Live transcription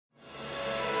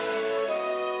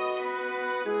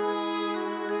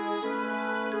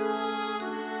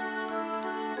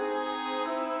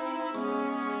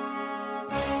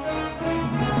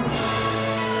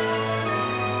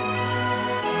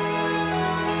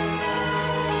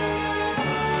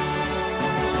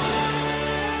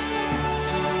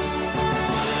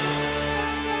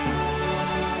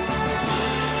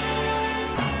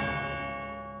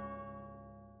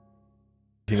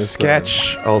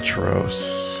Sketch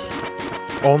Ultros.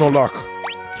 Oh, no luck.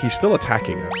 He's still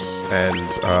attacking us, and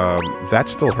that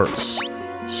still hurts.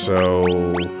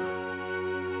 So...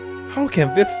 How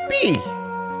can this be?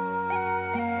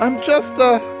 I'm just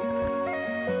a...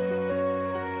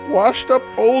 washed up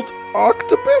old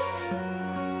octopus?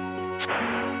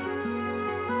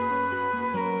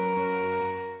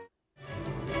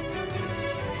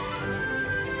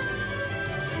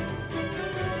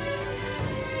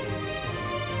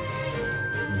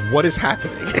 What is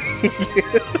happening?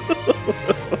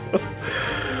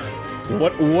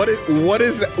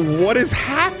 What is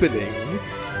happening?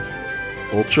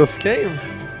 Ultros came.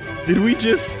 Did we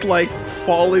just like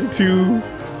fall into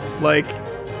like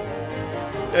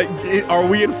are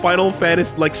we in Final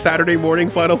Fantasy, like Saturday morning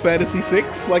Final Fantasy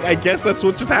 6? Like I guess that's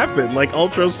what just happened. Like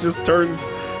Ultros just turns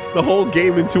the whole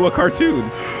game into a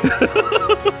cartoon.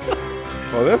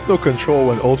 Well, there's no control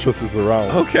when Ultros is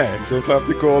around. Okay. You just have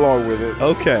to go along with it.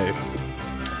 Okay.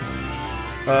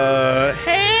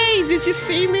 Hey, did you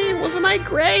see me? Wasn't I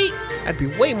great? I'd be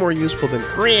way more useful than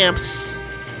Gramps.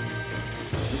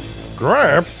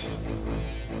 Gramps?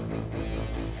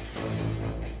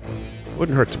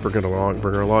 Wouldn't hurt to bring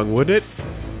her along, would it?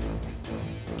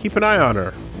 Keep an eye on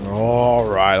her. All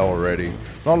right, already.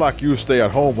 Not like you stay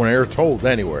at home when you're told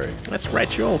anyway. That's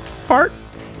right, you old fart.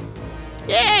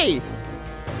 Yay!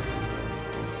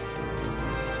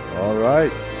 All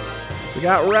right. We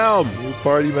got Realm. New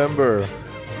party member.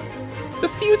 The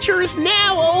future is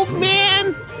now, old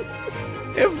man!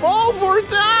 Evolve or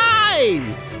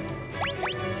die!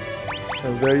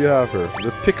 And there you have her,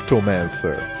 the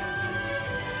Pictomancer.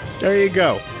 There you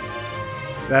go.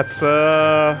 That's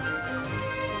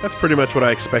pretty much what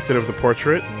I expected of the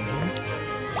portrait.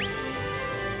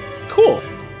 Cool.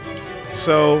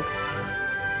 So,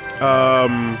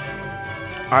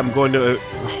 I'm going to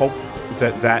hope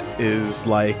that is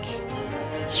like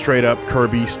straight up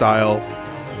Kirby style,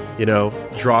 you know,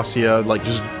 Drossia, like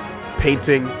just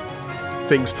painting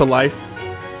things to life.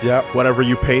 Yeah. Whatever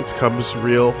you paint comes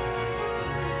real.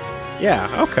 Yeah,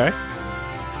 okay.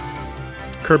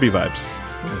 Kirby vibes.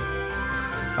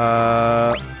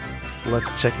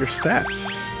 Let's check your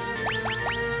stats.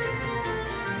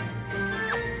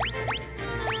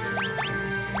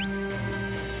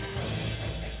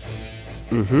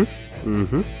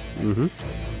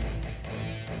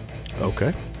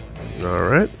 Okay. All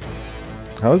right.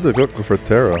 How does it look for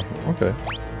Terra? Okay.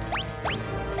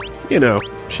 You know,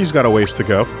 she's got a ways to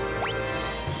go.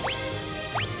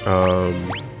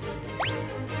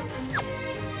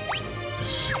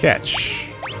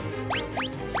 Sketch.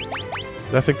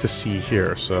 Nothing to see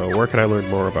here, so where can I learn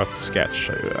more about the sketch?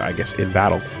 I guess in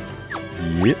battle.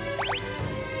 Yep.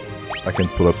 I can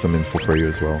pull up some info for you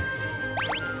as well.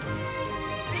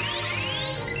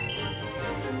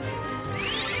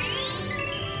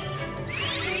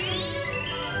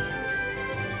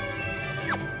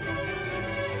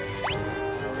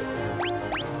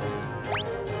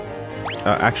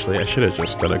 Actually, I should have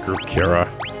just done a group Kira.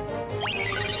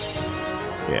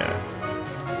 Yeah.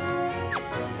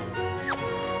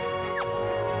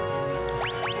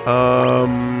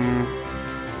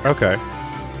 Okay.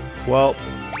 Well,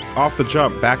 off the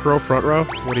jump, back row, front row?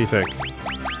 What do you think?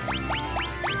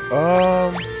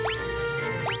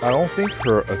 I don't think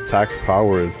her attack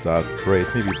power is that great.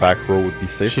 Maybe back row would be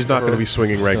safe. She's not going to be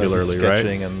swinging regularly, right?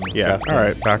 And yeah, casting.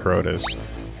 alright, back row it is.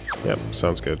 Yep,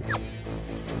 sounds good.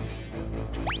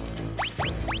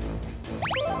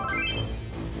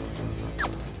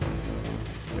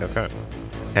 Okay.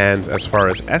 And as far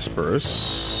as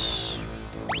espers,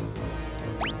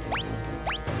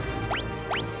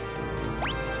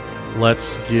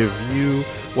 let's give you...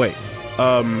 Wait.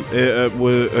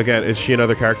 Again, is she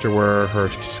another character where her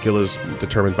skill is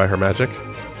determined by her magic?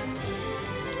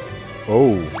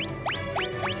 Oh.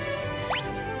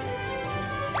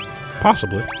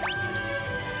 Possibly.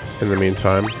 In the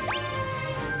meantime.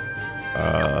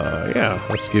 Yeah,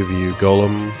 let's give you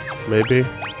Golem, maybe?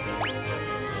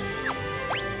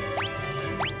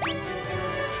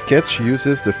 Sketch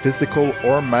uses the physical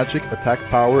or magic attack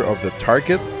power of the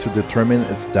target to determine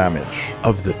its damage.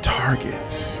 Of the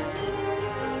target.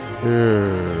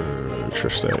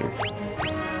 Interesting.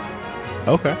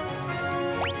 Okay.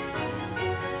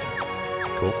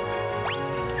 Cool.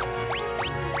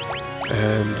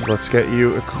 And let's get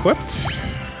you equipped.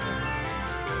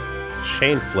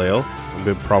 Chain flail.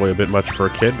 Probably a bit much for a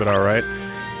kid, but all right.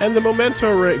 And the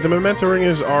memento ring. The memento ring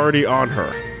is already on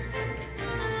her,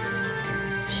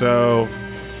 so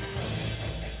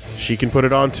she can put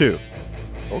it on too.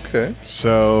 Okay.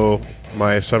 So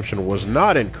my assumption was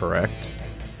not incorrect.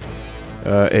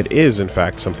 It is, in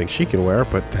fact, something she can wear,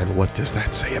 but then what does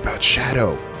that say about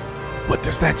Shadow? What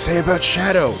does that say about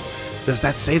Shadow? Does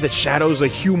that say that Shadow's a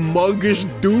humongous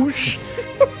douche?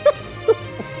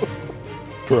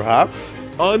 Perhaps.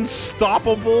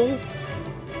 Unstoppable?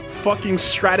 Fucking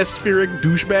stratospheric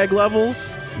douchebag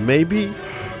levels? Maybe?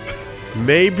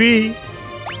 Maybe?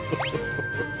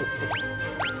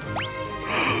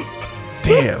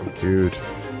 Damn, dude.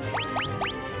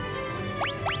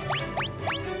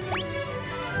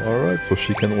 Alright, so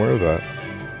she can wear that.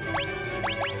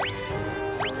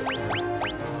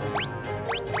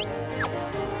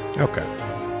 Okay.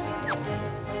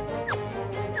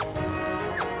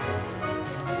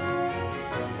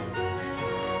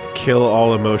 Kill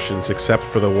all emotions except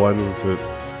for the ones that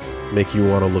make you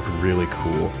want to look really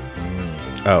cool.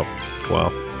 Oh, well.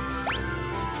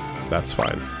 That's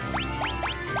fine.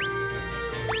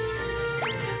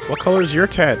 What color is your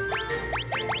tent?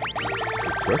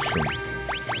 Good question.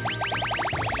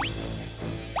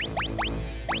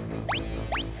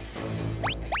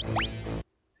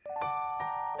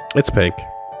 It's pink.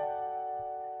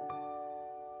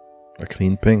 A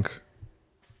clean pink.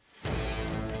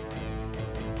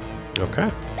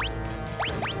 Okay.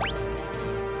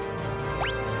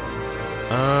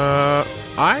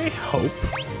 I hope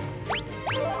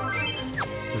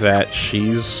that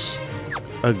she's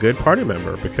a good party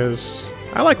member because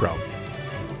I like Realm.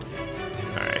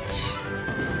 Alright.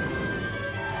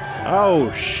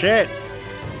 Oh, shit!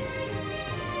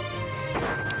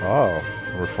 Oh,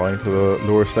 we're flying to the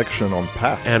lower section on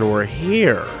paths. And we're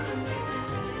here.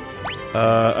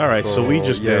 Alright, so we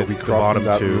just did we the crossed bottom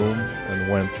that two. room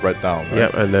and went right down, right?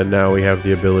 Yep, and then now we have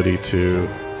the ability to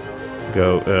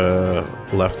go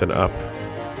left and up.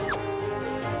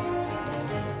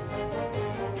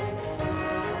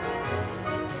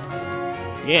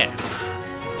 Yeah.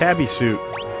 Tabby suit.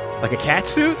 Like a cat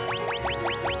suit?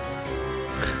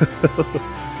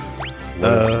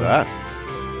 What is that?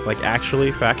 Like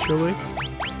actually, factually?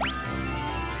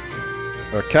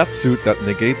 A cat suit that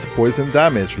negates poison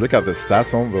damage. Look at the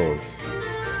stats on those.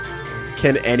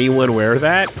 Can anyone wear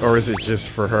that? Or is it just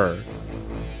for her?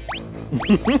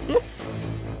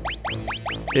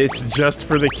 It's just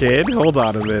for the kid? Hold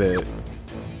on a minute.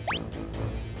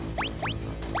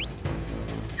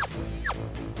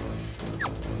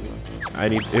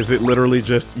 Is it literally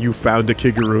just you found a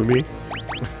Kigurumi?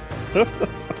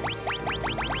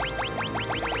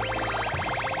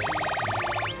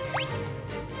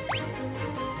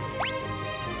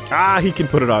 Ah, he can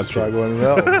put it on Try too. going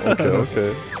well. Okay,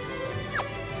 okay.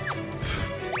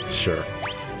 Sure.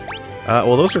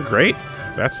 Well, those are great.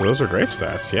 Those are great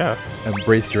stats. Yeah.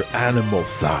 Embrace your animal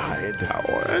side.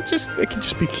 Oh, it can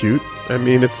just be cute. I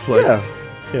mean, it's like, Yeah.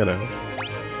 you know,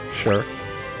 sure.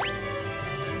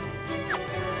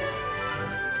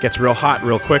 Gets real hot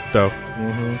real quick though.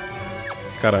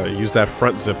 Mm-hmm. Gotta use that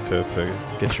front zip to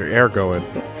get your air going.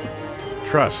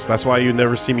 Trust. That's why you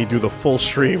never see me do the full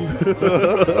stream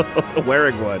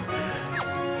wearing one.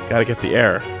 Gotta get the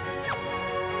air.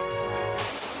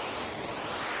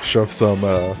 Shove some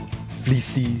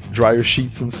fleecy dryer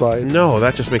sheets inside. No,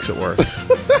 that just makes it worse.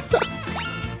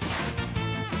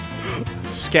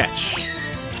 Sketch.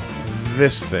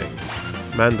 This thing.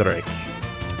 Mandrake.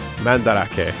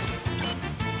 Mandarake.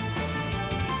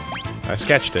 I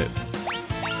sketched it.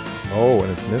 Oh,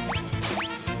 and it missed.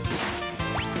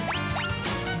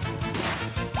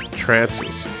 Trance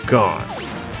is gone.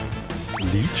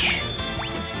 Leech.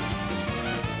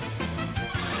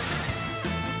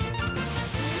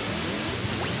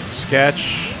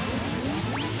 Sketch.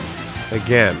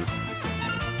 Again.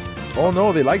 Oh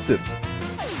no, they liked it.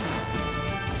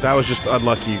 That was just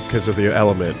unlucky because of the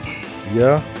element.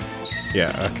 Yeah.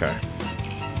 Yeah, okay.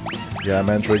 Yeah,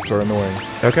 mandrakes are annoying.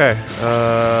 Okay,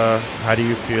 how do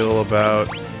you feel about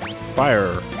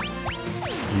fire?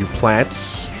 You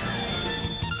plants.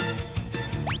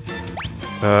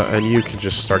 And you can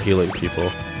just start healing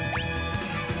people.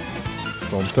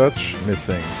 Stone touch,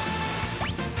 missing.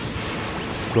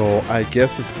 So I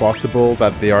guess it's possible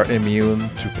that they are immune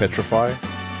to petrify.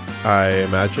 I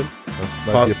imagine.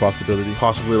 That might be a possibility.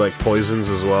 Possibly like poisons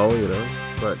as well, you know.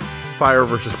 But fire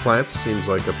versus plants seems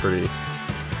like a pretty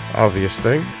obvious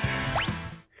thing.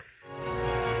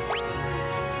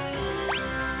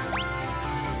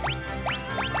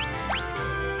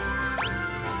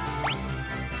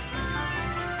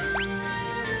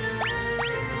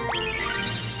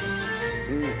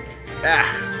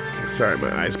 Ah, sorry,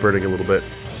 my eye's burning a little bit.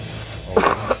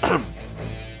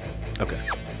 Okay.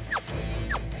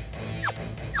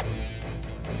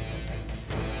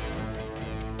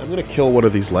 I'm gonna kill one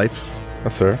of these lights.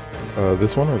 Yes, sir.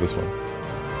 This one or this one?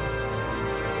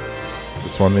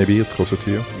 This one maybe it's closer to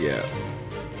you. Yeah.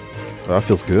 Oh, that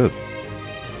feels good.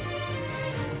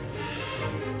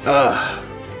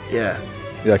 Yeah.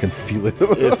 Yeah, I can feel it.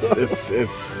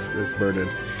 It's burning.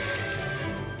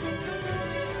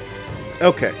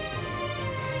 Okay.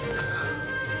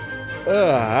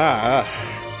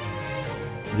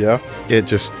 Yeah. It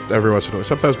just every once in a while.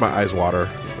 Sometimes my eyes water.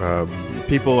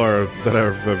 People that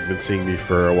have been seeing me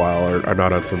for a while are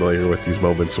not unfamiliar with these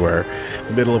moments where,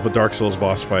 middle of a Dark Souls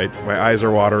boss fight, my eyes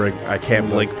are watering. I can't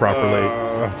blink properly.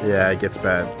 Yeah, it gets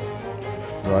bad.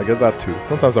 No, I get that too.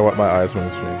 Sometimes I wipe my eyes when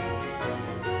I stream.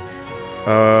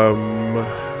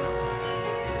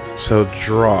 So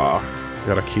draw.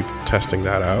 Gotta keep testing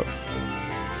that out.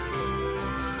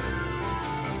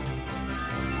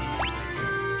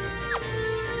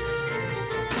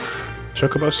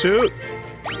 Chocobo suit?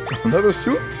 Another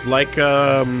suit? Like,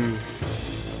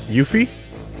 Yuffie?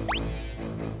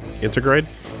 Intergrade?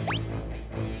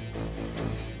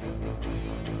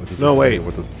 No, wait.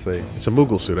 What does it say? It's a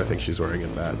Moogle suit I think she's wearing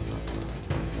in that.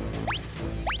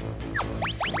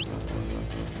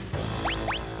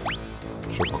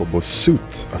 Chocobo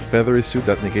suit. A feathery suit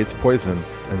that negates poison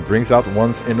and brings out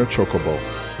one's inner chocobo.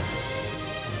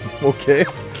 Okay.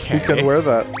 Who can wear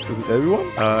that? Is it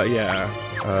everyone? Yeah.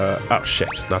 Oh shit,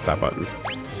 not that button.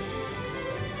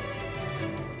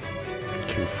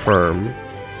 Confirm.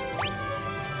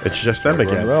 It's just them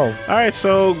again. Well. Alright,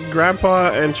 so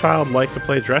Grandpa and Child like to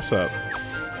play dress up.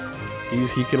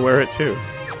 He can wear it too.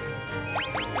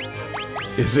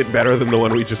 Is it better than the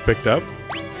one we just picked up?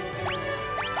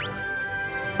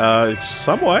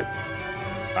 Somewhat.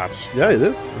 Yeah, it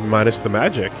is. Minus the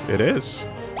magic, it is.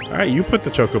 Alright, you put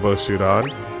the Chocobo suit on.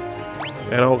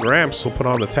 And old Gramps will put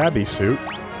on the Tabby suit.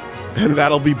 And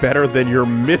that'll be better than your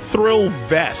Mithril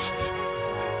vest.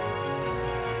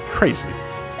 Crazy.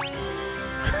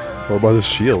 What about his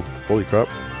shield? Holy crap.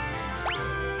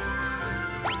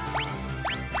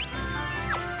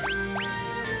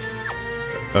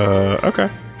 Okay.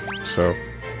 So,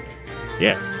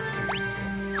 yeah.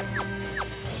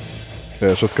 Yeah,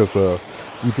 it's just because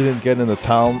we didn't get in the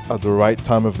town at the right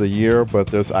time of the year, but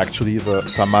there's actually the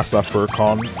Famasa Fur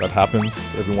Con that happens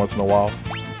every once in a while.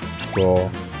 So,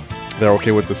 they're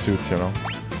okay with the suits, you know?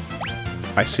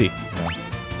 I see. Yeah.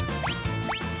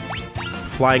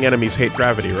 Flying enemies hate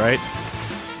gravity, right?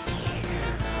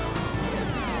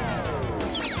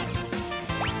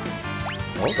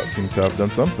 Oh, that seemed to have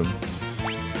done something.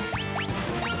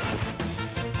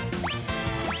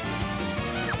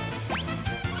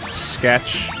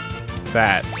 Sketch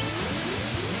that.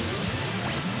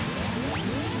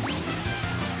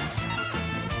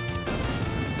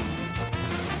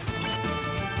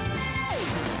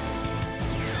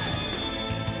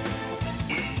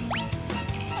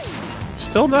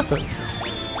 Still nothing.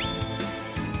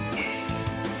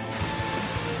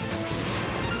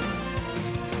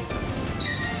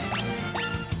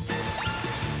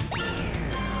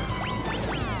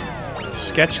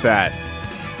 Sketch that.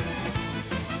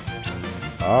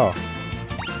 Oh.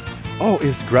 Oh,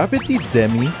 is Gravity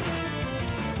Demi?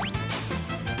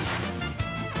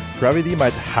 Gravity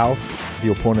might halve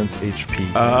the opponent's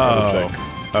HP. Oh.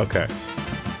 Okay.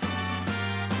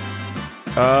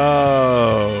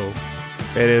 Oh.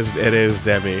 It is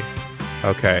Demi.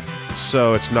 Okay.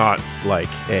 So it's not like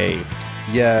a...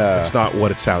 Yeah. It's not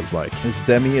what it sounds like. It's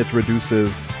Demi, it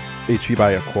reduces HP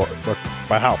by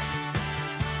by half.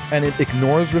 And it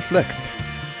ignores Reflect.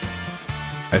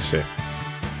 I see.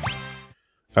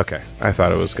 Okay. I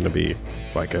thought it was going to be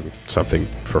like something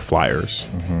for flyers.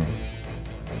 Mm-hmm.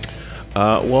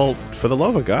 Well, for the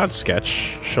love of God,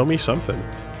 Sketch, show me something.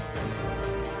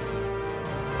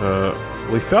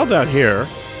 We fell down here.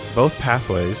 Both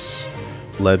pathways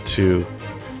led to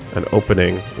an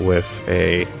opening with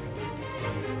a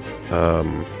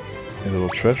little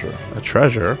treasure. A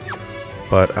treasure,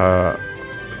 but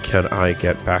can I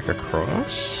get back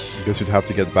across? I guess you'd have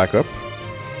to get back up.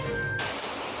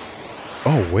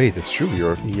 Oh wait, it's true.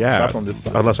 You're trapped on this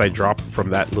side. Unless I drop from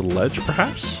that little ledge,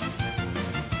 perhaps.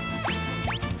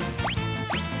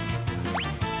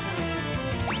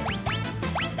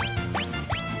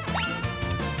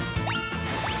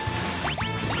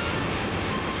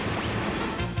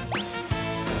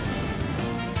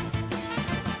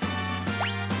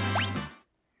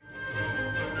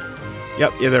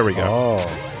 Yep, yeah, there we go.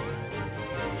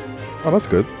 Oh, that's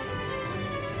good.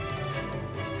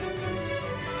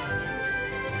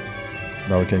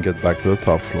 Now we can get back to the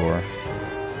top floor.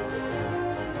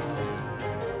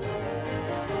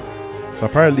 So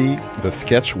apparently the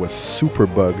sketch was super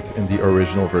bugged in the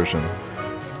original version.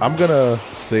 I'm gonna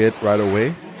say it right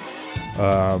away.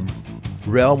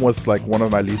 Realm was like one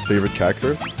of my least favorite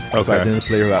characters, so I didn't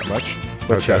play her that much.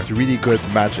 But she has really good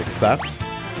magic stats.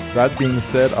 That being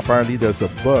said, apparently there's a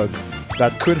bug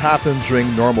that could happen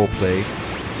during normal play,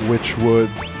 which would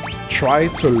try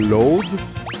to load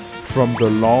from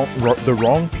the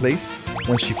wrong place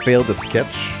when she failed a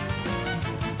sketch.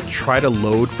 Try to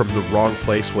load from the wrong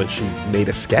place when she made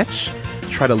a sketch?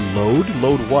 Try to load?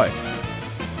 Load what?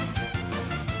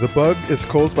 The bug is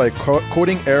caused by a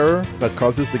coding error that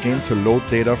causes the game to load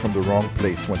data from the wrong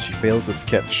place when she fails a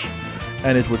sketch.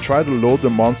 And it would try to load the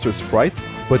monster sprite,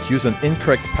 but use an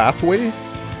incorrect pathway,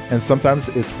 and sometimes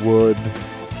it would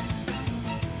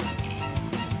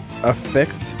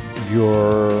affect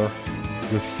your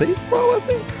save file, I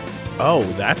think? Oh,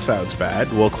 that sounds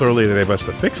bad. Well, clearly they must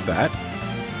have fixed that.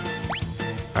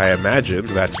 I imagine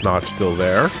that's not still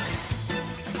there.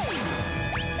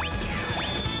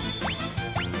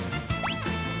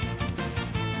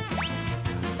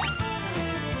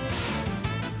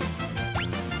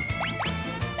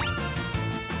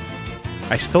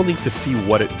 I still need to see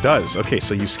what it does. Okay,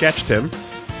 so you sketched him,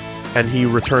 and he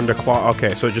returned a claw.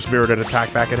 Okay, so it just mirrored an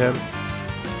attack back at him.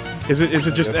 Is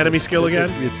it just enemy skill again?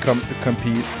 It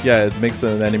compete. Yeah, it makes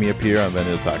an enemy appear and then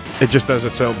it attacks. It just does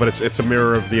its own, but it's a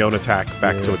mirror of the own attack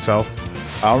back to itself.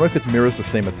 I don't know if it mirrors the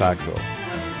same attack though.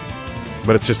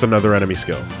 But it's just another enemy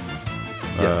skill.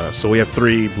 Yes. So we have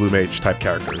 3 blue mage type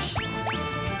characters.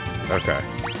 Okay.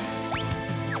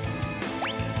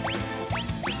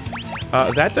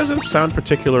 That doesn't sound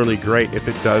particularly great if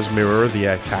it does mirror the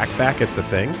attack back at the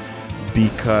thing,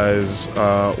 because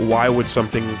why would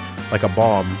something like a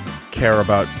bomb care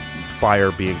about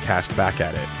fire being cast back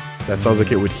at it? That sounds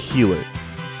like it would heal it,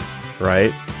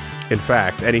 right? In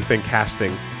fact, anything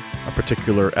casting a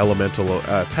particular elemental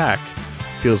attack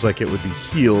feels like it would be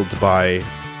healed by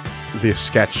the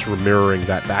sketch mirroring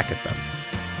that back at them.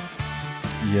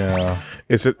 Yeah.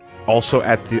 Is it also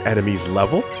at the enemy's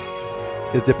level?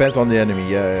 It depends on the enemy,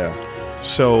 yeah.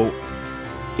 So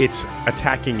it's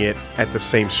attacking it at the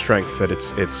same strength that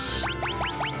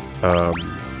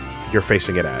you're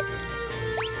facing it at.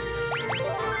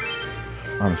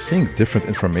 I'm seeing different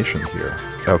information here.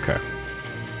 Okay.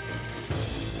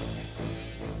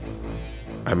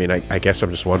 I mean, I guess I'm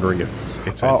just wondering if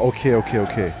it's... Oh, okay.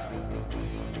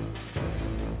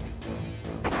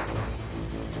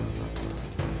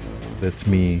 Let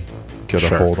me get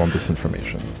a hold on this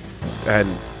information. And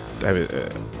I mean,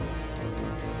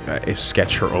 is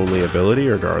sketch her only ability,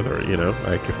 or are there,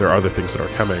 like if there are other things that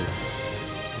are coming?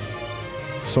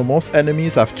 So most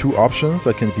enemies have 2 options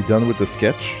that can be done with the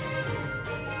sketch,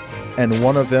 and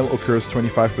one of them occurs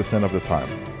 25% of the time.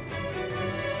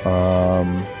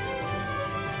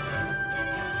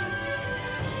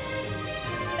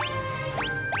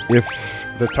 If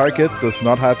the target does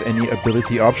not have any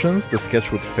ability options, the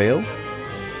sketch would fail.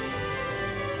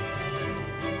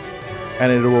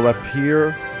 And it will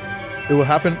appear... It will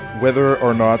happen whether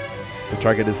or not the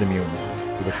target is immune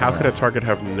to the How could a target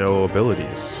have no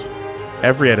abilities?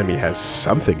 Every enemy has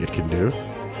something it can do.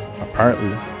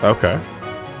 Apparently. Okay.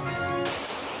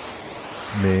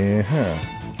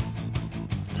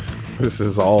 This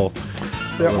is all...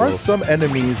 There are some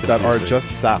enemies that are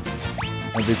just sapped,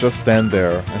 and they just stand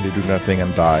there and they do nothing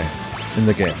and die in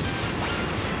the game.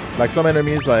 Like some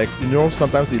enemies, like,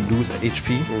 sometimes they lose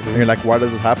HP, and you're like, why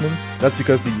does it happen? That's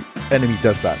because the enemy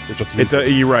does that. It just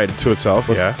loses. You're right, to itself,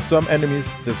 but yeah. Some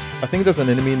enemies, I think there's an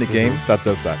enemy in the game that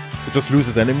does that. It just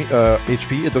loses enemy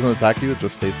HP, it doesn't attack you, it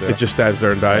just stays there. It just stands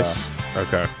there and dies? Yeah.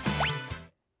 Okay.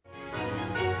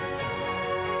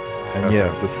 And yeah,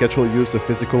 the sketch will use the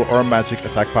physical or magic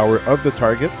attack power of the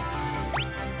target.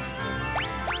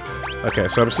 Okay,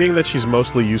 so I'm seeing that she's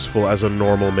mostly useful as a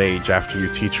normal mage after you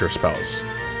teach her spells.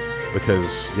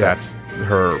 Because that's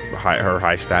her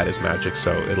high stat is magic,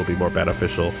 so it'll be more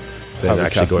beneficial than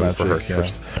actually going for her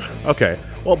first. Okay,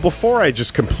 well, before I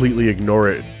just completely ignore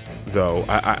it, though,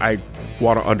 I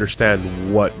want to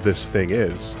understand what this thing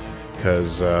is,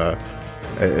 because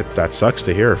that sucks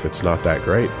to hear if it's not that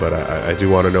great, but I do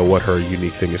want to know what her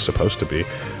unique thing is supposed to be.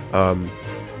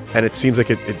 And it seems like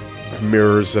it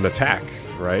mirrors an attack,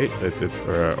 right?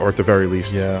 Or at the very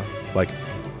least, like,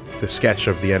 the sketch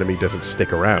of the enemy doesn't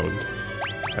stick around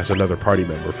as another party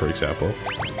member, for example.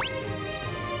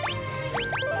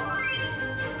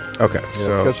 Okay, yeah,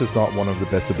 so... sketch is not one of the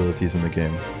best abilities in the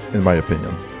game, in my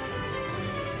opinion.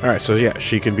 Alright, so yeah,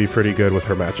 she can be pretty good with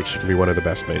her magic. She can be one of the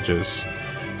best mages.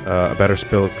 A better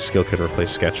skill can replace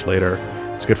sketch later.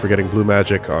 It's good for getting blue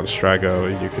magic on Strago,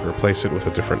 and you can replace it with a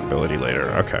different ability later.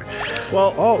 Okay.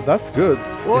 Well... Oh, that's good.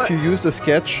 If you use the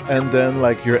sketch, and then,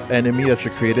 like, your enemy that you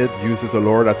created uses a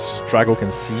lore that Strago can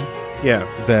see, Yeah.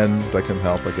 then that can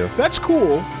help, I guess. That's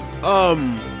cool.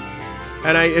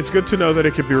 And it's good to know that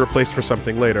it could be replaced for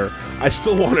something later. I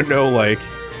still want to know, like,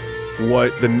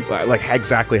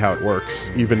 exactly how it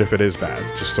works, even if it is bad,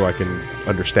 just so I can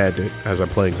understand it as I'm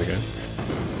playing the game.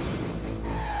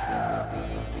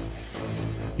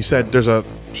 You said there's a...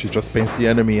 She just paints the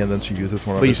enemy and then she uses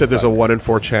one of But you said there's a 1 in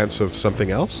 4 chance of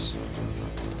something else?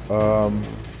 Yeah,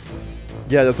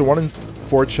 there's a 1 in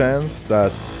 4 chance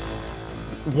that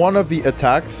one of the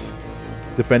attacks,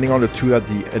 depending on the 2 that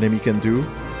the enemy can do,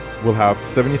 will have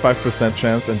 75%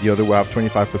 chance and the other will have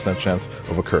 25% chance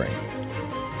of occurring.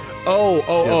 Of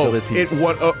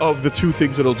the 2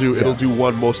 things it'll do, it'll do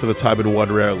 1 most of the time and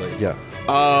 1 rarely. Yeah.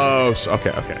 Oh, so,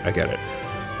 okay, I get it.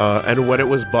 And when it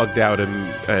was bugged out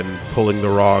and pulling the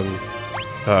wrong,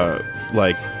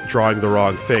 like drawing the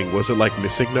wrong thing, was it like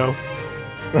missing no?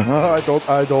 I don't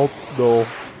know.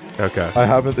 Okay. I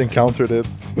haven't encountered it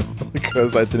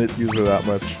because I didn't use her that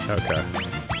much. Okay.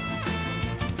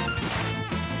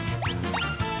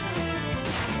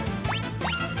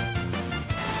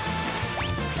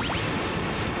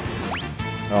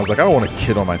 I was like, I don't want a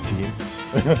kid on my team.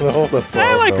 No, that's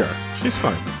I like her. She's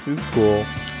fun. She's cool.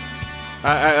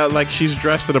 I like she's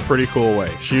dressed in a pretty cool way.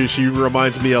 She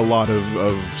reminds me a lot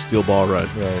of Steel Ball Run,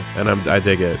 right. And I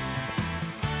dig it.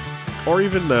 Or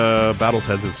even Battle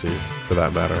Tendency, for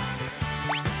that matter.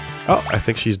 Oh, I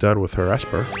think she's done with her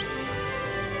Esper.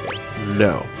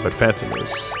 No, but Phantom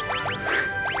is.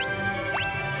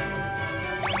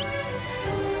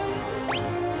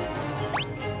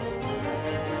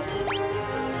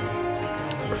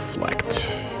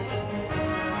 Reflect.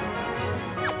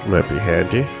 Might be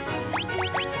handy.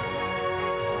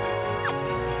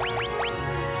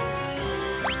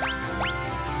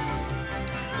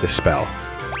 Dispel.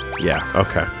 Yeah,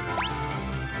 okay.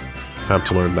 Time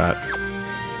to learn that.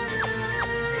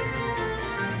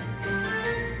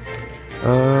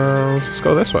 Let's just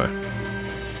go this way.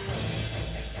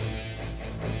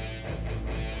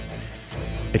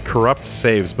 It corrupts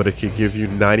saves, but it could give you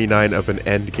 99 of an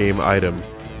endgame item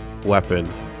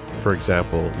weapon. For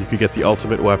example, you could get the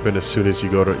ultimate weapon as soon as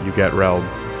you get Realm.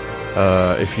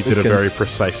 If you did a very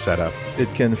precise setup.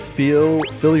 It can fill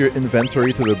your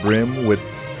inventory to the brim with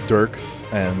dirks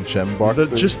and gem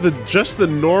boxes. Just the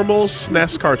normal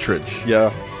SNES cartridge.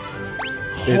 Yeah.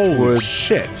 Holy it would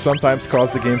shit. Sometimes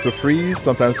cause the game to freeze,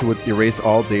 sometimes it would erase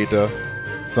all data,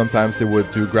 sometimes it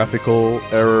would do graphical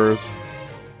errors.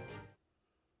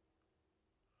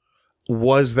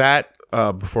 Was that,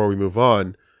 before we move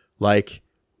on, like,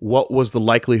 what was the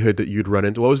likelihood that you'd run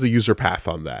into? What was the user path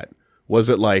on that? Was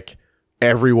it like,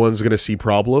 everyone's going to see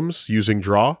problems using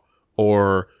draw?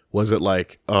 Or was it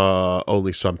like,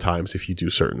 only sometimes if you do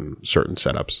certain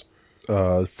setups?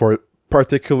 For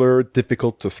particular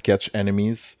difficult to sketch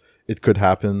enemies, it could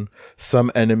happen. Some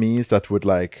enemies that would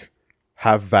like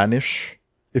have vanish,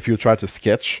 if you try to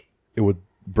sketch, it would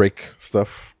break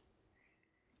stuff.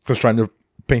 Because trying to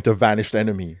paint a vanished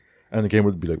enemy, and the game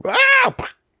would be like, ah!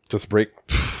 Just break.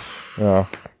 Yeah.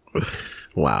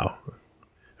 Wow.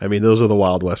 I mean, those are the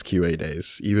Wild West QA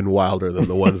days. Even wilder than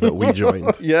the ones that we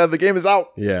joined. Yeah, the game is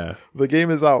out. Yeah. The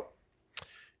game is out.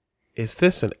 Is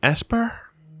this an Esper?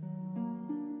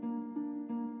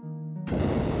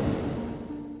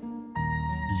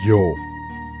 Yo.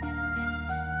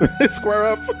 Square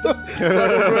up.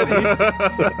 Square ready.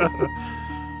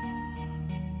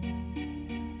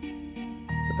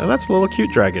 And that's a little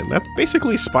cute dragon. That's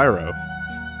basically Spyro.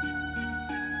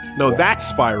 No,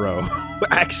 that's Spyro,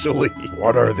 actually.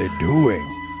 What are they doing?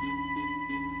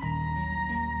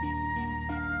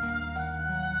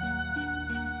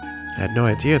 I had no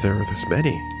idea there were this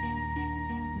many.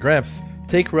 Gramps,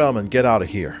 take Realm and get out of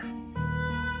here.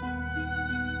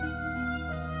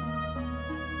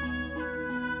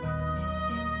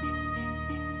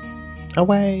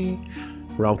 Away.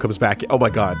 Realm comes back. Oh my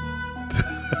god.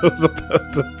 I was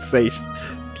about to say...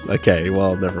 Okay,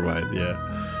 well, never mind. Yeah.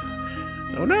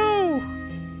 Oh no!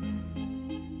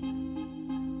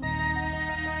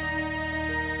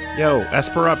 Yo,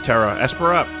 Esper up, Terra.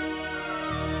 Esper up.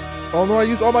 Oh no, I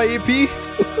used all my AP.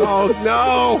 Oh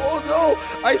no! Oh no!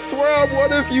 I swear I'm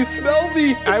one of you. Smell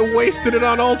me. I wasted it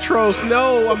on Ultros.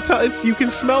 No, it's you can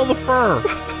smell the fur.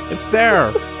 It's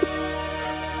there.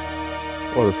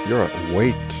 Oh, this you're at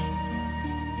wait.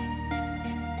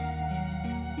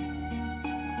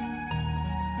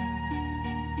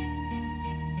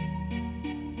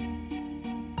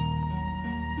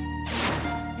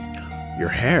 Your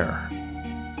hair.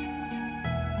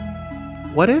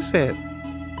 What is it?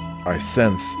 I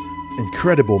sense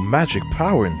incredible magic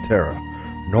power in Terra.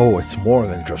 No, it's more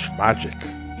than just magic.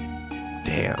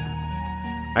 Damn.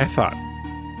 I thought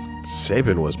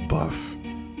Sabin was buff.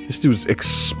 This dude's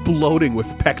exploding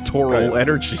with pectoral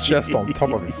energy. Chest on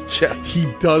top of his chest. He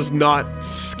does not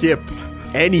skip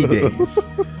any days.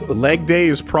 Leg day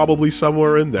is probably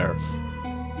somewhere in there.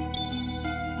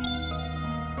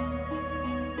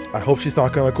 I hope she's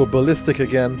not gonna go ballistic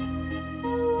again.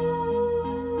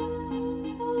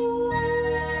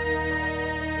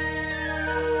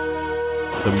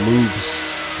 The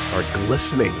moves are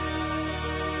glistening.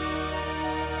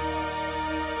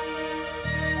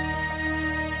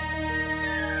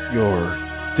 You're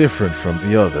different from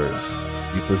the others.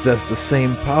 You possess the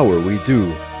same power we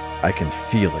do. I can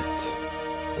feel it.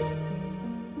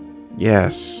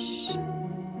 Yes.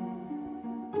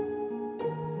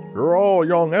 You're all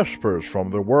young espers from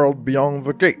the world beyond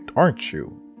the gate, aren't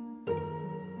you?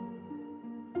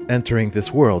 Entering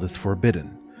this world is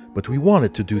forbidden, but we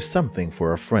wanted to do something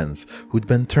for our friends who'd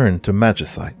been turned to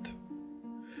magicite.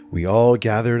 We all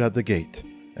gathered at the gate,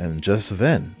 and just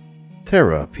then,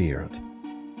 Terra appeared.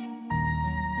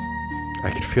 I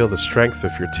could feel the strength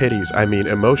of your titties, I mean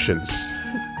emotions,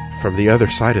 from the other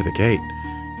side of the gate.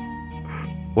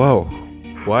 Whoa.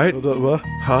 What? What?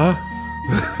 Huh?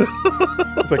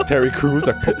 It's like Terry Crews,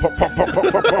 like pop, pop, pop, pop,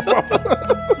 pop, pop, pop, pop.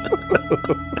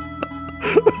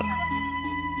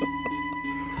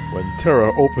 When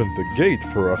Terra opened the gate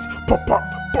for us, pop, pop,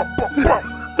 pop, pop, pop,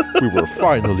 we were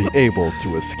finally able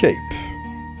to escape.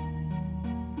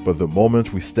 But the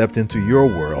moment we stepped into your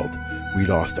world, we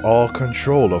lost all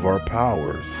control of our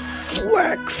powers.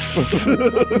 Flex!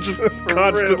 Just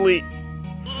constantly.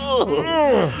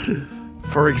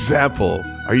 For example,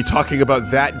 are you talking about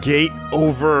that gate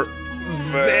over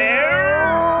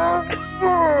there?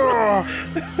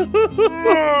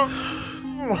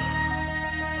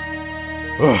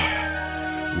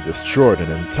 We destroyed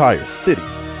an entire city,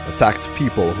 attacked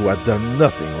people who had done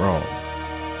nothing wrong.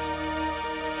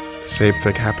 Same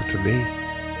thing happened to me.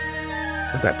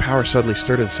 When that power suddenly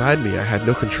stirred inside me, I had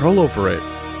no control over it.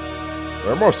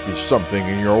 There must be something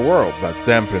in your world that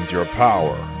dampens your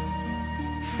power.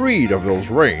 Freed of those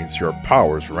reins, your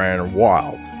powers ran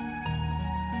wild.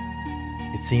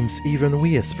 It seems even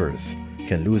we espers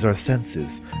can lose our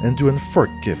senses and do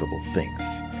unforgivable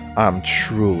things. I'm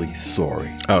truly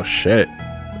sorry. Oh shit.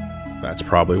 That's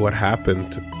probably what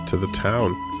happened to the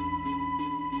town.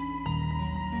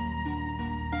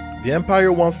 The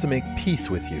Empire wants to make peace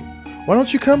with you. Why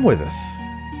don't you come with us?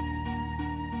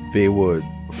 They would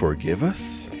forgive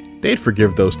us? They'd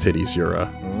forgive those titties, Yura.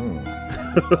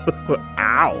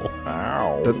 Ow.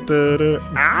 Ow.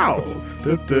 Ow.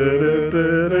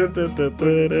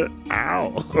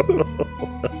 Ow.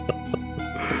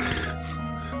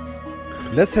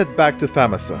 Let's head back to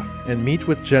Thamasa and meet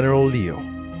with General Leo.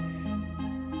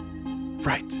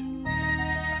 Right.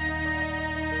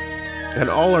 And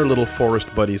all our little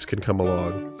forest buddies can come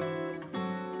along.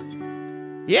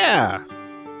 Yeah!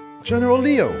 General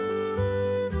Leo!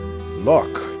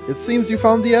 Look, it seems you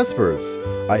found the espers.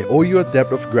 I owe you a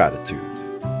debt of gratitude.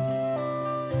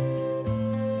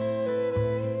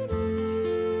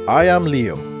 I am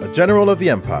Leo, a general of the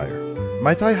Empire.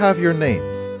 Might I have your name?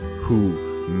 Who,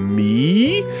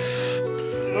 me?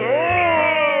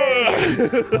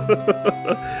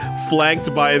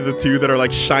 Flanked by the two that are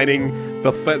like shining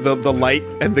the light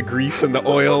and the grease and the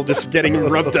oil, just getting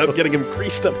rubbed up, getting him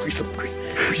greased up,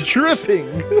 Dripping!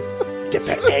 Get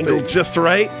that angle just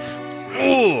right.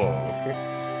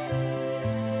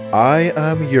 I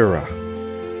am Yura.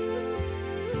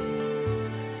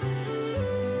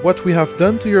 What we have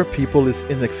done to your people is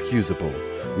inexcusable.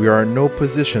 We are in no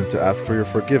position to ask for your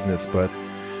forgiveness, but...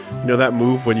 You know that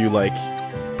move when you like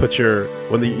put your...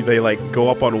 when they like go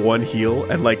up on one heel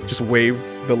and like just wave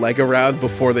the leg around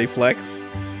before they flex?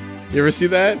 You ever see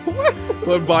that? What?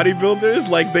 When bodybuilders,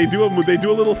 like they do a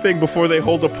little thing before they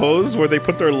hold a pose where they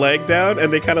put their leg down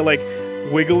and they kind of like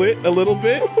wiggle it a little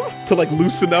bit to like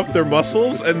loosen up their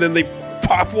muscles, and then they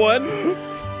pop one.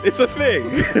 It's a thing.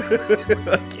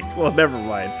 Well, never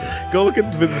mind. Go look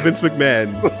at Vince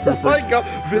McMahon. Oh my god,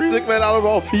 Vince McMahon out of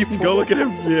all people. Go look at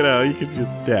him. You know, you could just,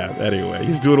 yeah. Anyway,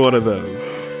 he's doing one of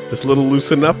those. Just a little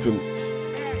loosen up and.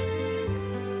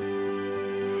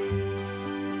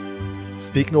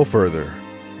 Speak no further.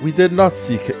 We did not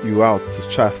seek you out to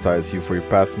chastise you for your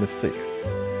past mistakes.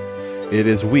 It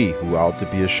is we who ought to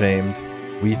be ashamed.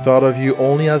 We thought of you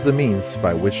only as a means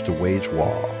by which to wage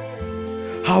war.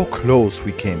 How close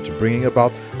we came to bringing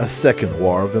about a second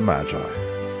war of the Magi.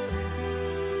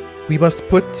 We must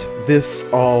put this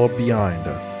all behind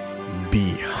us.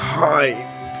 Behind.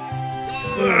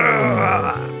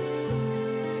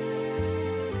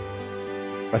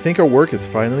 I think our work is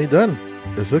finally done.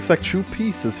 It looks like true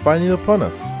peace is finally upon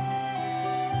us.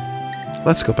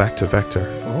 Let's go back to Vector.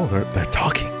 Oh, they're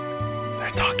talking.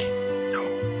 They're talking. No.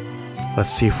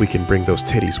 Let's see if we can bring those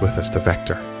titties with us to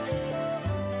Vector.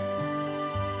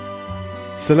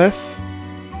 Celeste?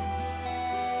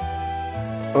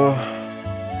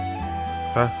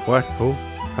 Huh? What? Who?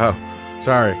 Oh,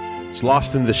 sorry. It's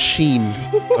lost in the sheen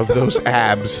of those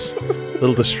abs. A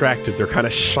little distracted. They're kind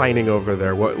of shining over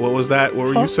there. What was that? What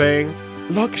were you saying?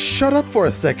 Look, shut up for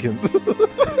a second.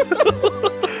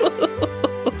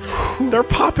 They're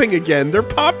popping again. They're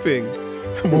popping.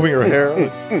 Moving her hair.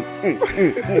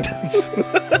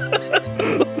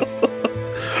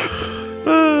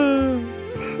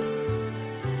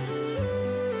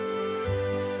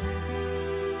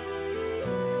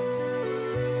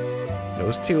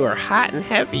 Those two are hot and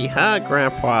heavy, huh,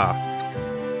 Grandpa?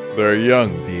 They're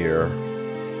young, dear.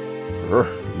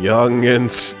 Young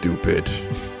and stupid.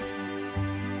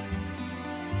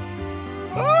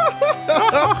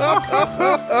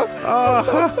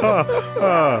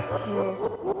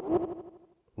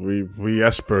 We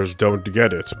espers don't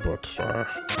get it, but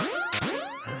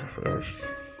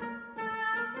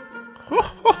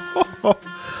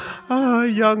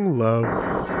young love.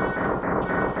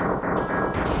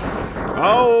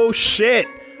 Oh shit!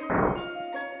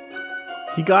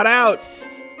 He got out.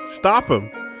 Stop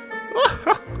him.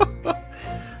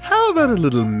 How about a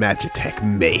little Magitech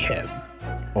mayhem?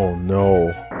 Oh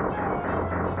no.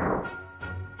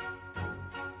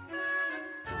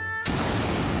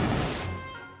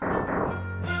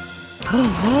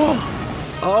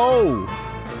 Oh!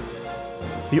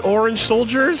 The orange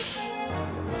soldiers?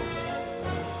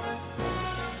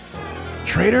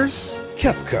 Traitors?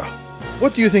 Kefka,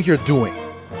 what do you think you're doing?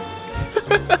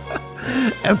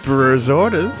 Emperor's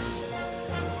orders.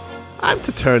 I'm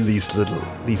to turn these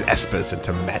espers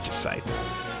into magicite.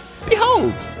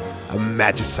 Behold, a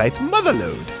magicite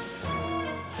motherlode.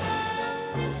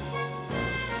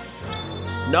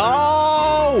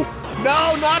 No!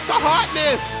 No, not the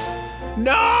hotness!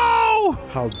 No!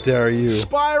 How dare you?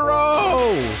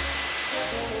 Spyro!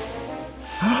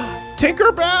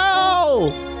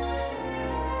 Tinkerbell!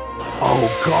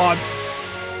 Oh god!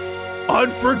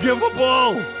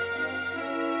 Unforgivable!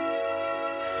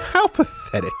 How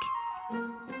pathetic.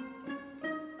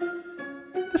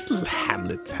 This little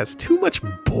hamlet has too much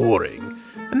boring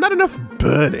and not enough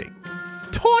burning.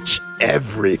 Torch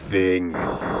everything!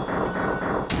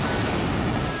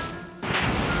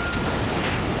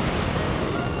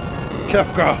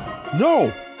 Kefka,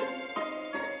 no!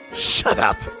 Shut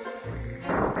up!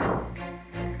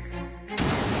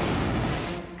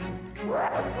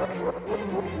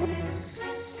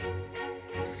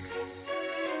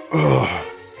 Ugh.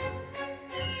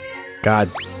 God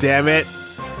damn it.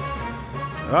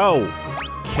 Oh,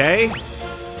 okay.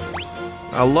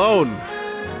 Alone.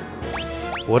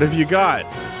 What have you got?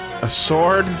 A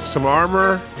sword, some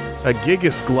armor, a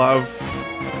Gigas glove,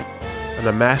 and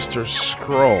a Master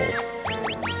Scroll.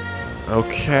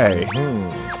 Okay.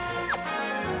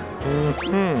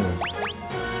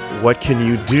 What can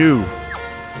you do?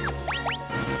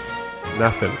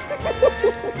 Nothing.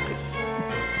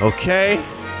 Okay.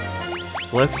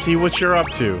 Let's see what you're up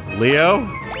to. Leo?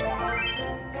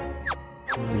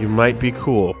 You might be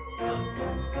cool.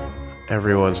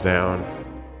 Everyone's down.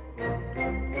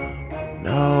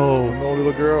 No. No,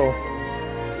 little girl.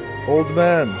 Old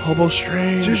man. Hobo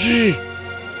Strange. Gigi.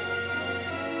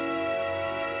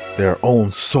 Their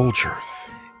own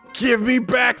soldiers. Give me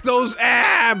back those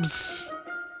abs!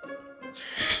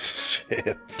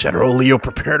 Shit. General Leo,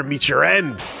 prepare to meet your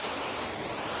end.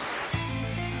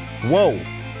 Whoa.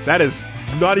 That is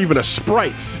not even a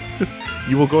sprite.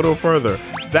 You will go no further.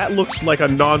 That looks like a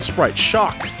non-sprite.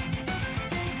 Shock.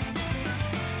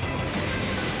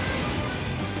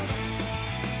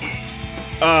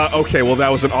 Okay, well that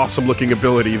was an awesome looking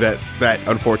ability that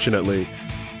unfortunately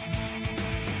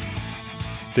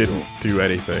didn't do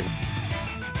anything.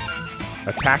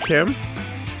 Attack him.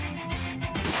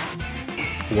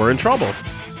 We're in trouble.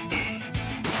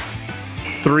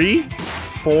 3,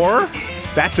 4.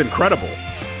 That's incredible.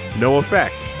 No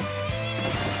effect.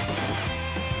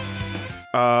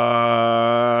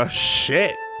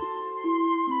 Shit.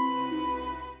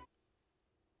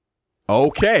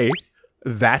 Okay.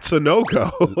 That's a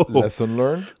no-go. Lesson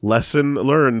learned? Lesson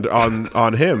learned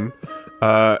on him.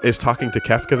 Is talking to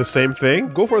Kefka the same thing?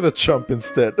 Go for the chump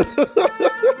instead.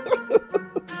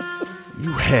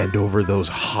 You hand over those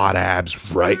hot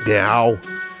abs right now.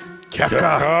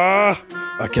 Kefka!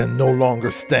 I can no longer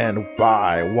stand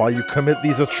by while you commit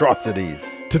these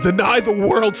atrocities. To deny the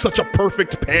world such a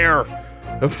perfect pair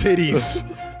of titties.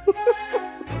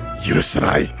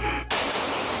 Yurusanai.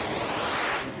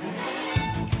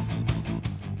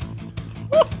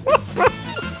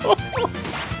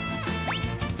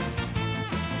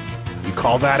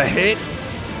 Call that a hit?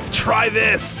 Try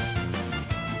this!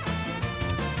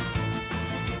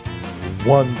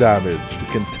 1 damage. We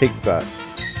can take that.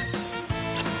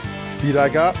 Feet I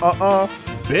got?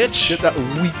 Bitch! Get that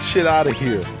weak shit out of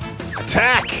here.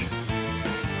 Attack!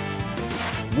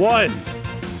 1,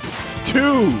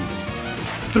 2,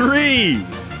 3,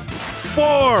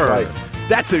 4! Right.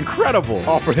 That's incredible!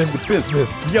 Offer him the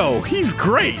business. Yo, he's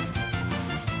great!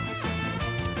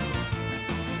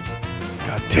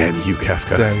 God damn you,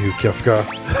 Kefka. Damn you, Kefka.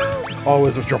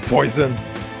 Always with your poison.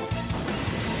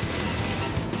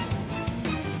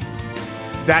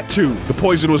 That too. The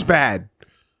poison was bad.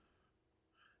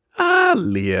 Ah,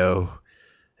 Leo.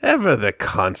 Ever the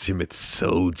consummate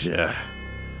soldier.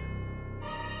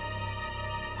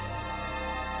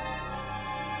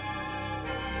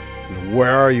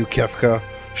 Where are you, Kefka?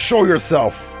 Show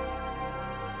yourself.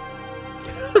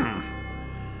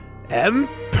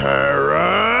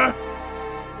 Emperor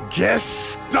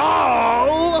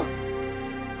Gestal!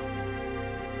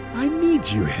 I need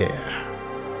you here.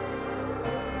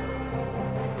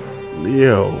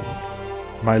 Leo.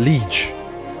 My liege.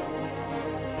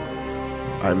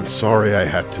 I'm sorry I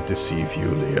had to deceive you,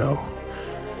 Leo.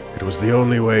 It was the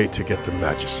only way to get the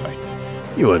Magicite.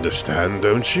 You understand,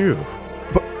 don't you?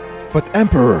 But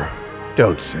Emperor.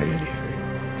 Don't say anything.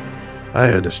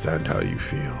 I understand how you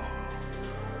feel.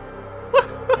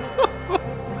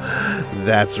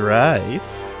 That's right.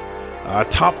 Our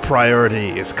top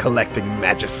priority is collecting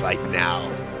Magicite now.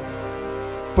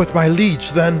 But my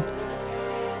liege, then,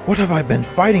 what have I been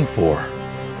fighting for?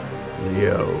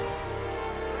 Leo,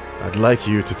 I'd like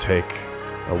you to take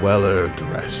a well-earned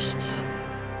rest.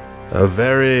 A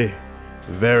very,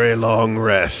 very long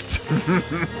rest.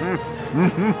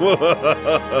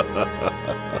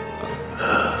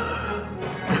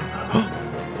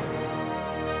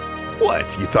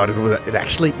 What? You thought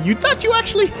you thought you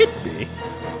actually hit me?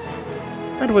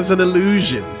 That was an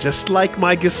illusion, just like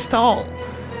my Gestalt.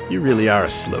 You really are a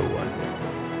slow one.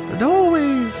 And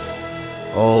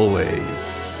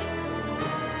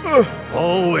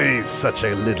always such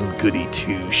a little goody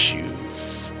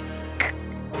two-shoes.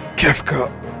 Kefka,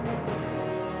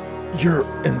 you're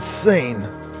insane.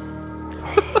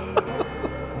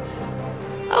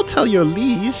 I'll tell your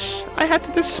liege, I had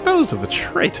to dispose of a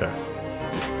traitor.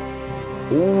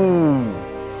 Ooh.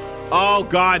 Oh,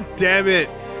 god damn it.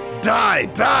 Die,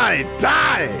 die,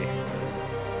 die!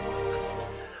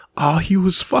 Oh, he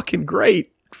was fucking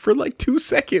great for like 2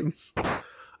 seconds.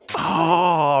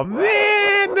 Oh,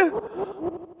 man!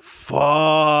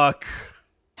 Fuck.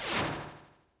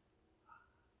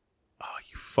 Oh,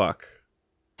 you fuck.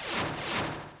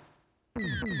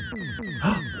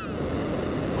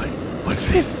 What's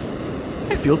this?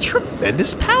 I feel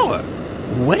tremendous power.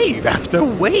 Wave after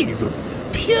wave of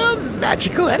pure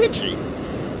magical energy.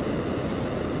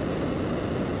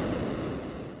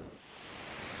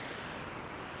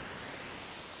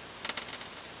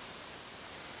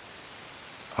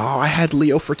 Oh, I had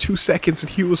Leo for 2 seconds and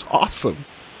he was awesome.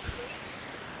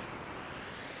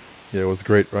 Yeah, it was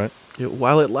great, right? Yeah,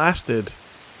 while it lasted.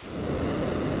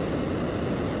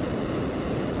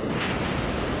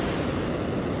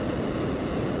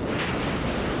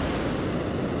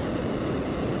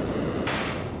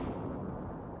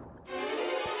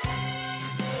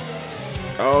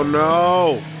 Oh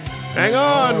no! Hang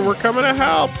on, we're coming to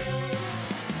help!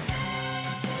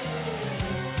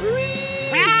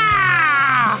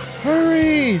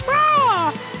 Hurry!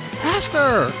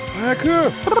 Faster! Back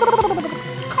up!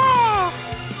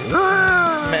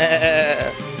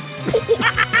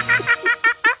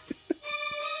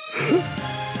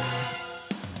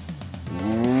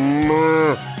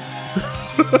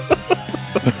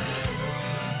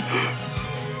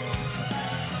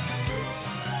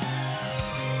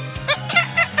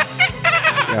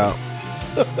 Yeah.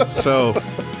 So,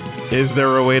 is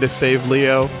there a way to save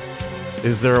Leo?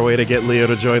 Is there a way to get Leo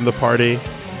to join the party?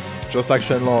 Just like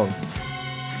Shenlong.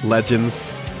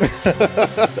 Legends.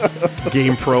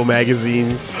 Game Pro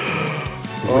magazines.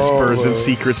 Whispers and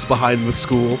secrets behind the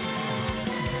school.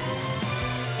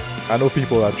 I know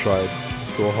people that tried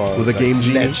so hard. With a game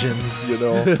genie? Legends, you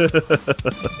know.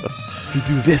 If you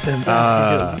do this and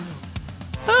that.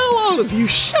 Oh, all of you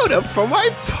showed up for my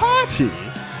party.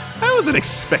 I wasn't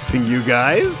expecting you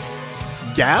guys.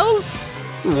 Gals?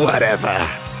 Whatever.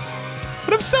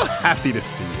 But I'm so happy to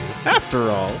see you. After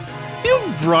all, you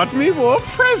brought me more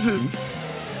presents.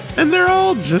 And they're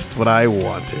all just what I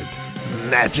wanted.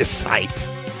 Magicite.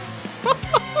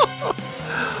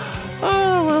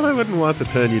 Oh, well, I wouldn't want to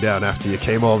turn you down after you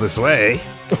came all this way.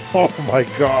 Oh my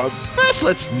god. First,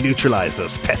 let's neutralize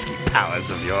those pesky powers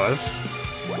of yours.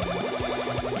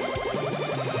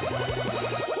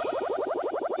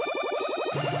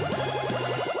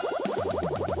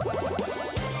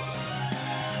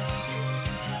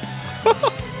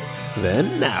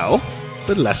 Then, now,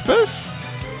 with Lespers,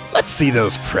 let's see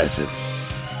those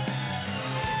presents.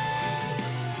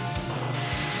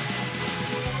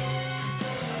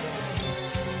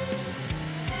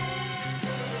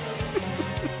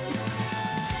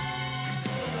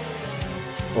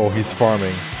 Oh, he's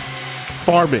farming.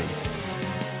 Farming.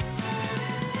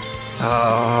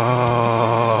 Oh.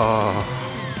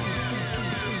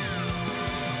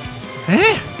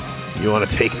 Eh? You want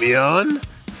to take me on?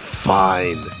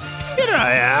 Fine. Here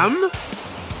I am.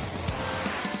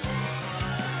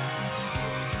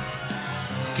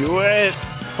 Do it.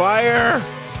 Fire.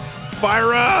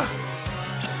 Fira.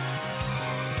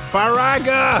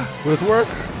 Firaga. Will it work?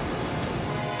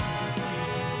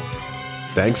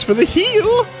 Thanks for the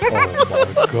heal.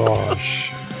 Oh my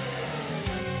gosh.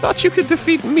 Thought you could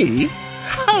defeat me?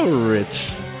 How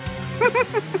rich.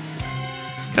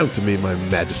 Come to me, my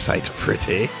Magicite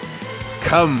pretty.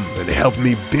 Come and help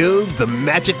me build the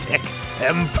Magitech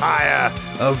Empire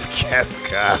of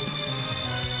Kefka.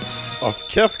 Of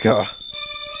Kefka?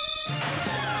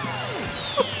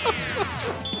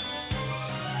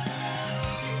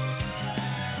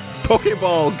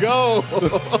 Pokeball, go!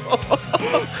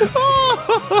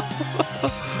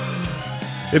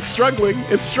 It's struggling,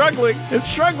 it's struggling, it's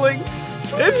struggling!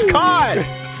 It's caught!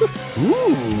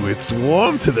 Ooh, it's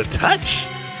warm to the touch.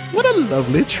 What a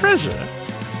lovely treasure.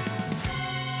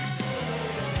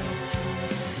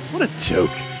 What a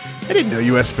joke. I didn't know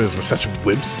you Espers were such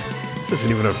wimps. This isn't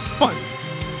even fun.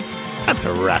 Time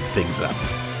to wrap things up.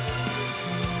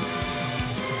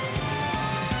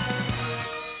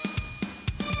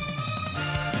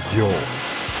 Yo.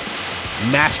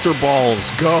 Master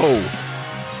Balls, go!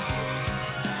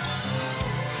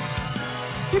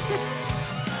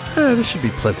 This should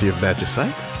be plenty of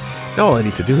Magicite. Now all I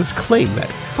need to do is claim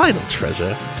that final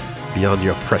treasure beyond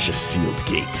your precious sealed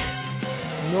gate.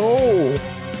 No.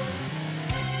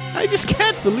 I just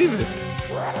can't believe it.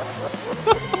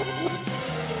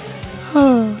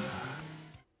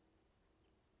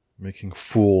 Making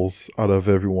fools out of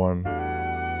everyone.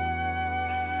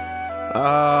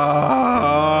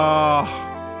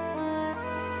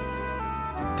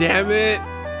 Damn it.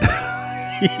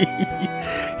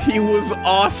 He was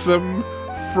awesome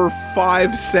for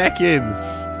 5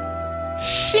 seconds.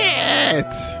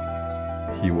 Shit.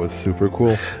 He was super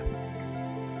cool.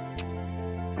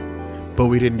 But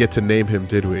we didn't get to name him,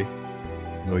 did we?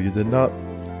 No, you did not.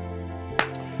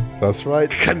 That's right.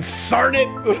 Concern it!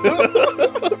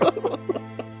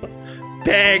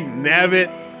 Dang nabbit.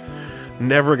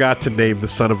 Never got to name the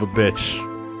son of a bitch.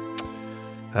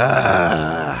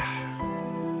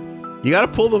 You gotta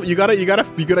pull the. You gotta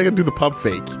do the pump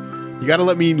fake. You gotta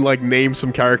let me like name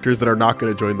some characters that are not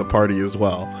gonna join the party as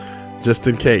well, just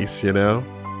in case, you know.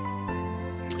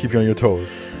 Keep you on your toes.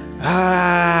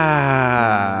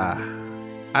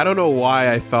 I don't know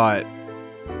why I thought.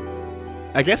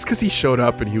 I guess because he showed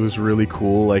up and he was really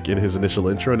cool, like in his initial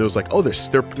intro, and it was like, oh, they're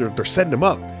setting him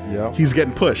up. Yeah. He's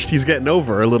getting pushed. He's getting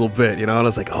over a little bit, you know. And I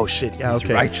was like, oh shit, yeah, he's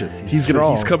okay. Righteous. He's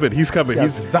coming. He's coming. He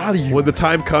has value. When the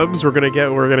time comes, we're gonna get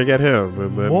him.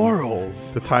 And then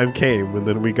morals. The time came, and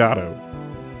then we got him.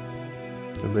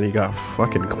 And then he got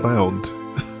fucking clowned.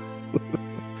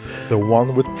 The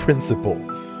one with principles.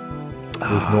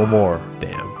 There's no more.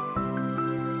 Damn.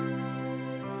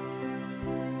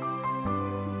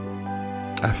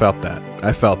 I felt that.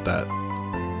 I felt that.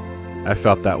 I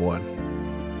felt that one.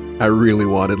 I really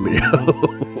wanted Leo.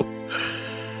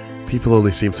 People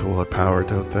only seem to want power,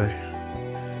 don't they?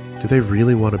 Do they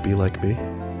really want to be like me?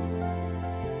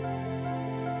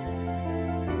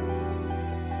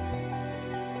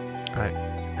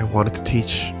 I wanted to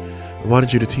teach. I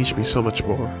wanted you to teach me so much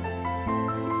more.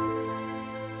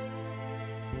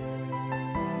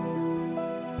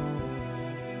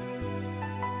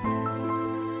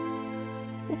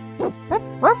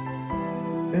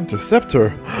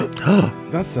 Interceptor.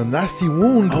 That's a nasty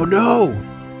wound. Oh no!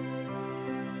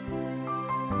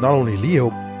 Not only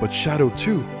Leo, but Shadow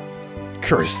too.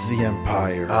 Curse the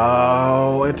Empire.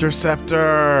 Oh,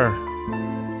 Interceptor!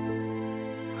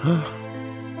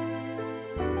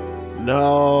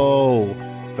 No!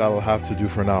 That'll have to do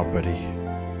for now, buddy.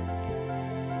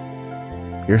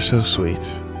 You're so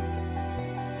sweet.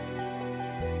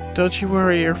 Don't you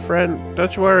worry, your friend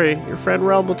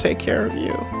Realm will take care of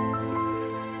you.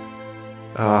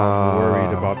 I'm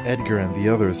worried about Edgar and the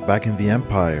others back in the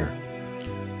Empire.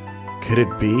 Could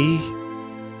it be?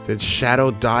 Did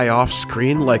Shadow die off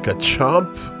screen like a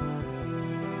chump?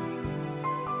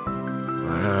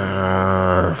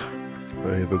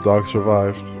 Hey, the dog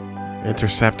survived.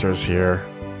 Interceptor's here.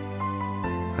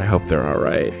 I hope they're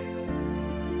alright.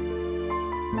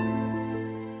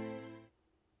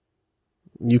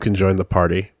 You can join the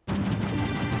party.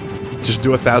 Just do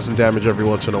 1,000 damage every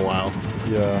once in a while.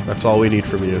 Yeah. That's all we need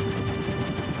from you.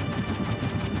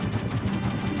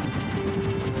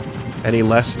 Any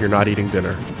less, you're not eating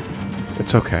dinner.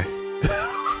 It's okay.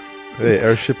 Hey,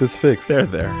 airship is fixed.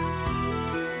 There.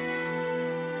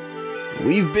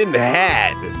 We've been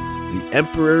had. The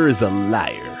Emperor is a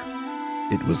liar.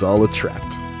 It was all a trap.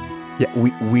 Yeah,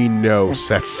 we know,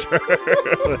 Setzer.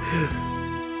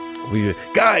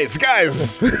 Guys!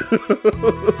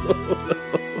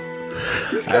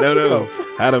 I don't know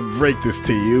how to break this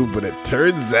to you, but it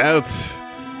turns out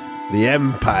the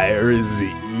Empire is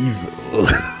evil.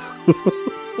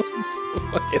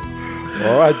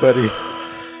 All right, buddy.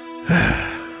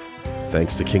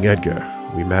 Thanks to King Edgar,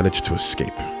 we managed to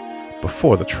escape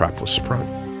before the trap was sprung.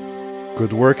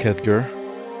 Good work, Edgar.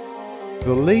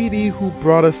 The lady who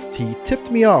brought us tea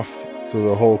tipped me off to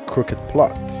the whole crooked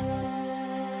plot.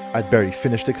 I'd barely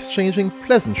finished exchanging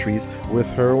pleasantries with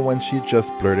her when she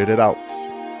just blurted it out.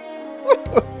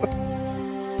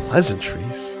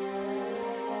 Pleasantries?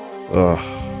 Ugh.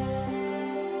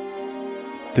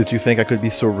 Did you think I could be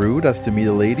so rude as to meet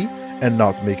a lady and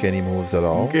not make any moves at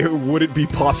all? Would it be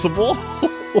possible?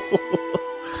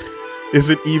 Is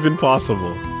it even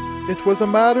possible? It was a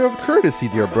matter of courtesy,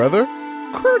 dear brother.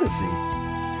 Courtesy.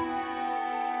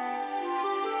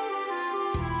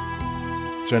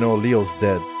 General Leo's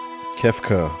dead.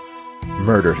 Kefka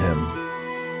murdered him.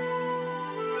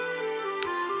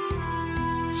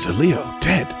 Sir Leo,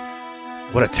 dead?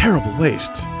 What a terrible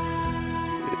waste.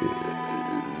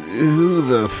 Who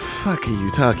the fuck are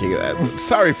you talking about?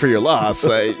 Sorry for your loss,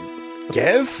 I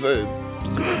guess.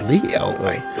 Leo?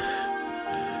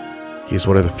 He's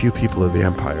one of the few people in the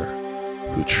Empire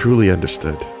who truly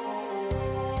understood.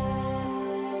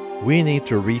 We need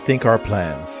to rethink our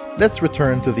plans. Let's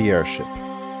return to the airship.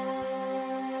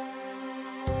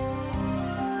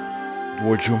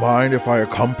 Would you mind if I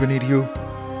accompanied you?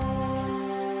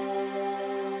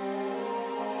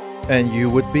 And you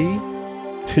would be?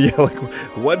 Yeah, like,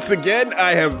 once again,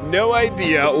 I have no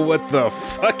idea what the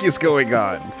fuck is going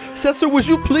on. Setzer, would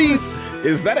you please?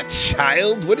 Is that a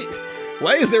child?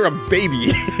 Why is there a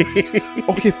baby?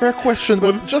 Okay, fair question,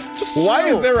 but just why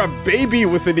is chill. there a baby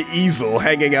with an easel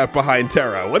hanging out behind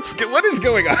Terra? What is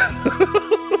going on?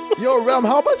 Yo, Rem,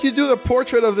 how about you do the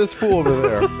portrait of this fool over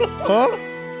there? Huh?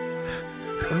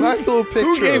 A nice little picture.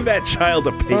 Who gave that child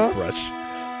a paintbrush?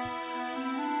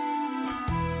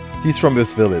 He's from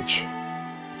this village.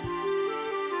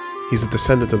 He's a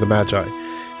descendant of the Magi.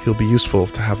 He'll be useful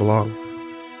to have along.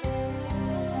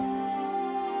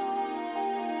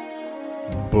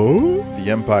 Boo?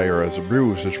 The Empire has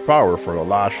abused its power for the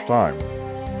last time.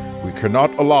 We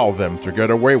cannot allow them to get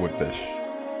away with this.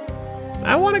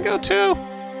 I want to go too.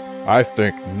 I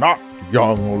think not,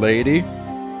 young lady.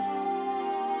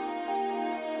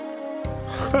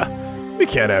 We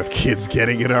can't have kids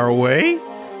getting in our way.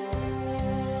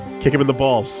 Kick him in the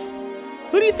balls.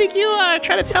 Who do you think you are,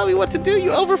 trying to tell me what to do,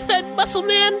 you overfed muscle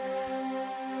man?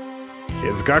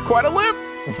 Kid's got quite a lip.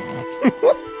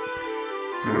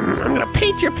 I'm gonna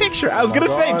paint your picture. I was gonna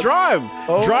say, draw him.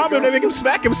 Draw him and make him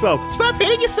smack himself. Stop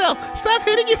hitting yourself. Stop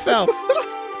hitting yourself.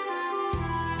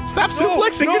 Stop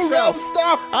suplexing yourself. Ralph,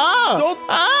 stop.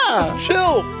 Just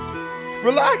chill.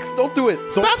 Relax. Don't do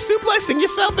it. Stop suplexing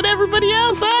yourself and everybody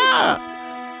else.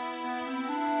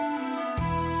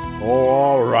 Oh,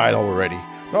 all right already.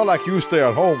 Not like you stay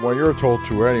at home when you're told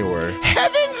to anyway.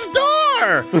 Heaven's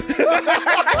door!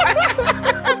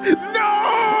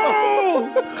 No!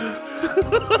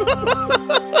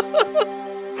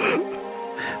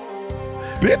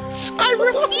 Bitch! I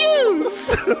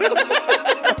refuse!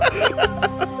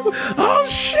 Oh,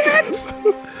 shit!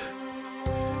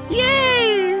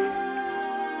 Yay!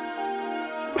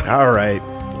 All right,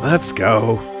 let's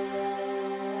go.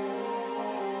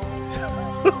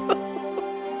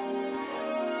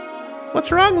 What's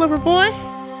wrong, lover boy?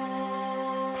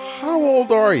 How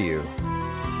old are you?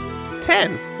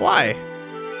 10. Why?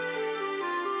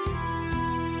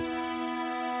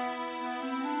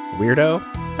 Weirdo.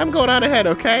 I'm going on ahead,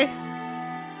 okay?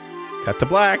 Cut to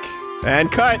black.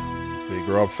 And cut. They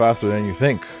grow up faster than you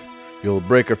think. You'll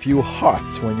break a few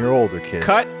hearts when you're older, kid.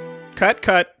 Cut. Cut,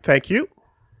 cut. Thank you.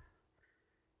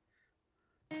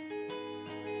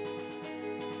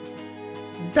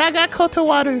 Daga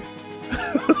Kotawaru.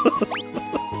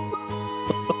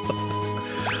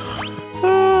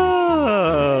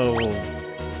 Oh,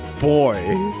 boy.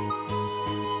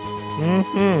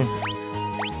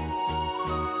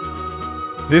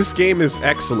 This game is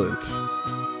excellent.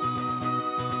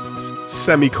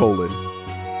 Semicolon.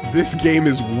 This game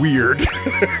is weird.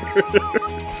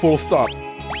 Full stop.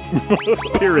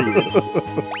 Period.